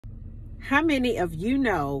How many of you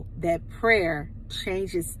know that prayer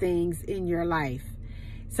changes things in your life?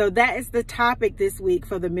 So that is the topic this week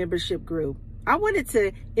for the membership group. I wanted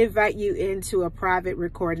to invite you into a private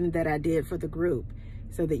recording that I did for the group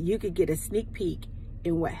so that you could get a sneak peek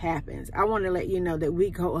in what happens. I want to let you know that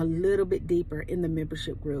we go a little bit deeper in the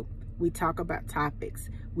membership group. We talk about topics,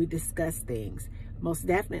 we discuss things, most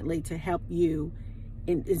definitely to help you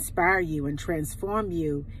and inspire you and transform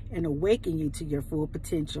you and awaken you to your full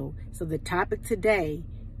potential. So the topic today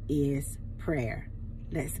is prayer.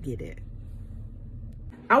 Let's get it.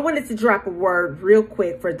 I wanted to drop a word real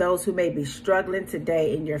quick for those who may be struggling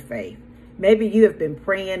today in your faith. Maybe you have been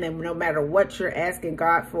praying and no matter what you're asking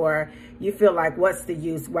God for, you feel like, what's the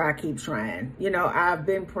use? Why I keep trying? You know, I've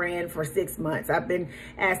been praying for 6 months. I've been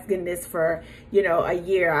asking this for, a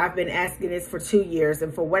year. I've been asking this for 2 years.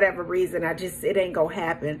 And for whatever reason, it ain't gonna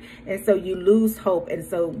happen. And so you lose hope. And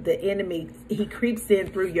so the enemy, he creeps in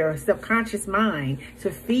through your subconscious mind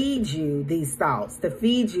to feed you these thoughts, to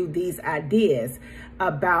feed you these ideas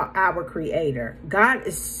about our Creator. God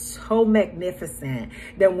is so magnificent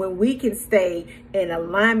that when we can stay in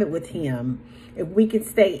alignment with Him, if we can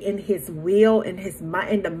stay in His will and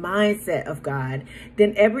in the mindset of God,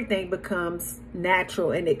 then everything becomes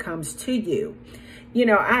natural and it comes to you.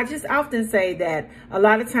 I just often say that a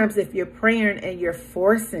lot of times if you're praying and you're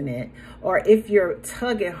forcing it, or if you're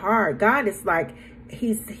tugging hard, God is like,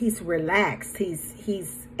 He's relaxed.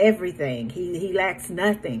 He's everything. He lacks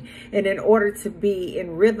nothing. And in order to be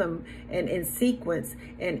in rhythm and in sequence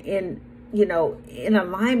and in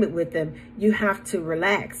alignment with them, you have to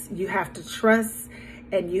relax. You have to trust,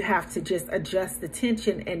 and you have to just adjust the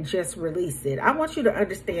tension and just release it. I want you to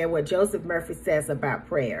understand what Joseph Murphy says about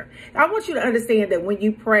prayer. I want you to understand that when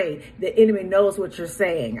you pray, the enemy knows what you're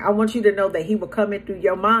saying. I want you to know that he will come in through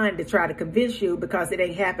your mind to try to convince you, because it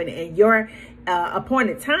ain't happening in your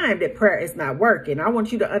appointed time, that prayer is not working. I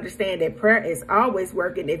want you to understand that prayer is always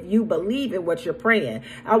working if you believe in what you're praying.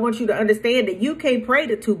 I want you to understand that you can't pray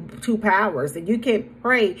to two powers, and you can't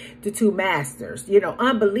pray to two masters.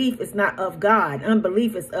 Unbelief is not of God.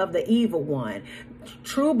 Unbelief is of the evil one.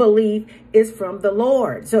 True belief is from the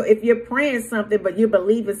Lord. So if you're praying something, but you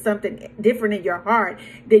believe in something different in your heart,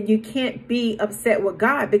 then you can't be upset with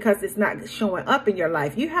God because it's not showing up in your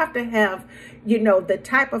life. You have to have, the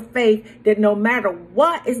type of faith that no matter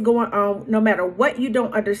what is going on, no matter what you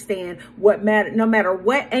don't understand, no matter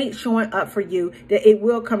what ain't showing up for you, that it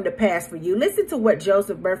will come to pass for you. Listen to what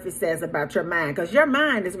Joseph Murphy says about your mind, because your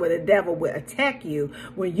mind is where the devil will attack you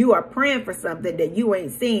when you are praying for something that you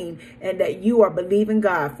ain't seen and that you are believing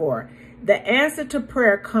God for. The answer to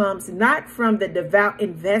prayer comes not from the devout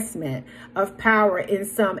investment of power in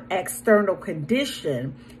some external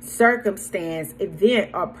condition, circumstance,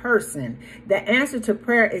 event, or person. The answer to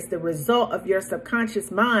prayer is the result of your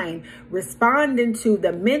subconscious mind responding to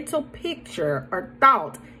the mental picture or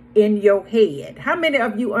thought in your head. How many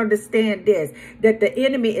of you understand this, that the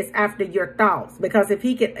enemy is after your thoughts? Because if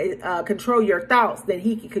he can control your thoughts, then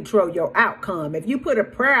he can control your outcome. If you put a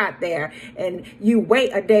prayer out there and you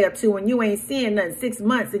wait a day or two and you ain't seeing nothing, 6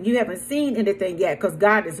 months, and you haven't seen anything yet, because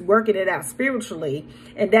God is working it out spiritually,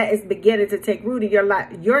 and that is beginning to take root in your life,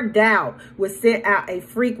 your doubt will send out a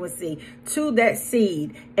frequency to that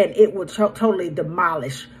seed, and it will totally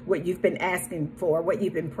demolish what you've been asking for, what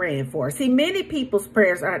you've been praying for. See, many people's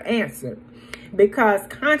prayers aren't answered because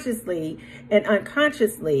consciously and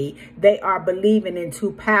unconsciously they are believing in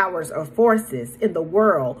two powers or forces in the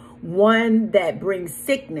world, one that brings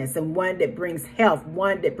sickness and one that brings health,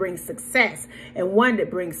 one that brings success and one that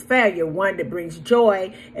brings failure, one that brings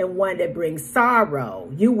joy and one that brings sorrow.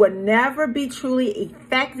 You will never be truly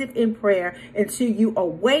effective in prayer until you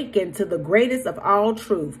awaken to the greatest of all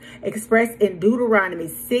truth, expressed in Deuteronomy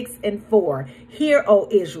 6:4. Hear, O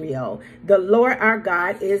Israel, the Lord our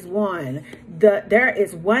God is one. There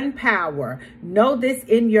is one power. Know this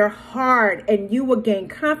in your heart, and you will gain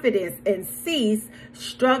confidence and cease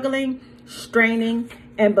struggling, straining,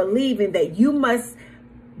 and believing that you must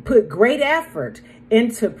put great effort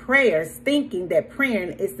into prayers, thinking that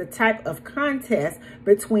praying is the type of contest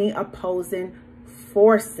between opposing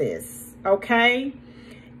forces. Okay?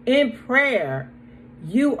 In prayer,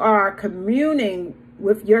 you are communing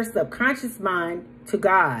with your subconscious mind to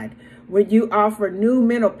God. When you offer new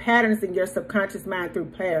mental patterns in your subconscious mind through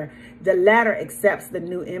prayer, the latter accepts the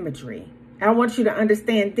new imagery. I want you to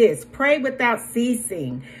understand this. Pray without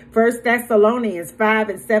ceasing. 1 Thessalonians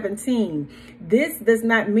 5:17. This does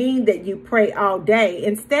not mean that you pray all day.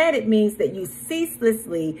 Instead, it means that you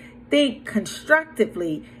ceaselessly think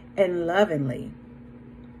constructively and lovingly.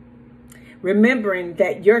 Remembering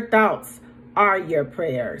that your thoughts are your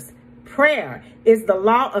prayers. Prayer is the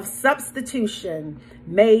law of substitution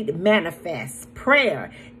made manifest.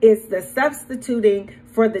 Prayer is the substituting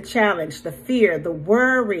for the challenge, the fear, the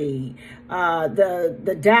worry,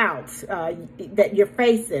 the doubts that you're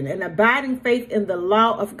facing. An abiding faith in the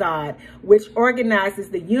law of God, which organizes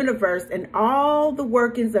the universe and all the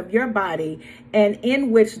workings of your body, and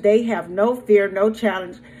in which they have no fear, no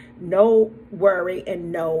challenge, no worry,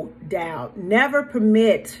 and no doubt. Never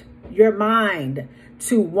permit your mind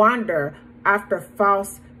to wander after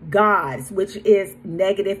false gods, which is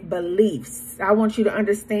negative beliefs. I want you to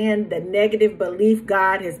understand the negative belief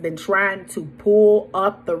God has been trying to pull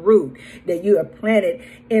up the root that you have planted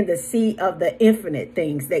in the seed of the infinite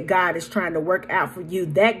things that God is trying to work out for you.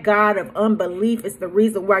 That God of unbelief is the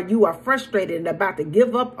reason why you are frustrated and about to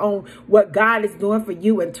give up on what God is doing for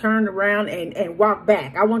you and turn around and walk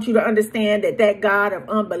back. I want you to understand that that God of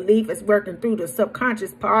unbelief is working through the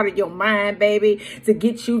subconscious part of your mind, baby, to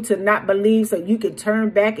get you to not believe so you can turn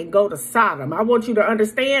back and go to Sodom. I want you to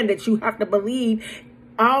understand that you have to believe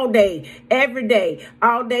all day, every day,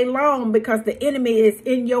 all day long, because the enemy is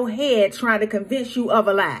in your head trying to convince you of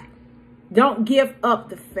a lie. Don't give up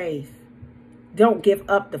the faith. Don't give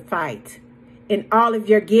up the fight. And all of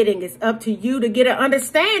your getting is up to you to get an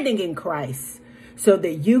understanding in Christ so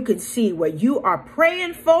that you can see what you are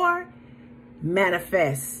praying for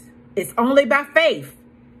manifest. It's only by faith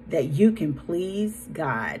that you can please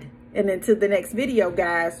God. And until the next video,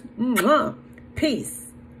 guys, peace.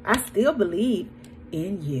 I still believe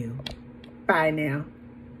in you. Bye now.